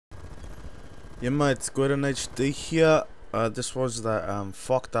Yeah mate, Squid in HD here. This was the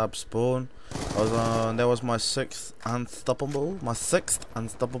fucked up spawn. That was my sixth unstoppable,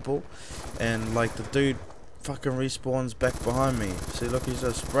 and like the dude fucking respawns back behind me. See, look, he's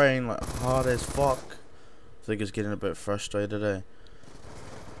just spraying like hard as fuck. I think he's getting a bit frustrated, eh?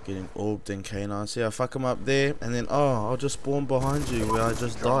 Getting orbed in K9. See, I fuck him up there, and then I'll just spawn behind you where I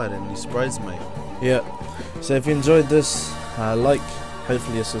just died, and he sprays me. Yeah. So if you enjoyed this, like,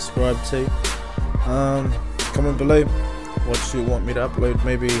 hopefully you subscribe too. Comment below what you want me to upload,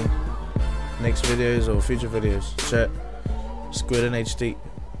 maybe next videos or future videos. Chat. Squid in HD.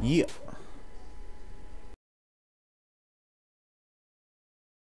 Yeah.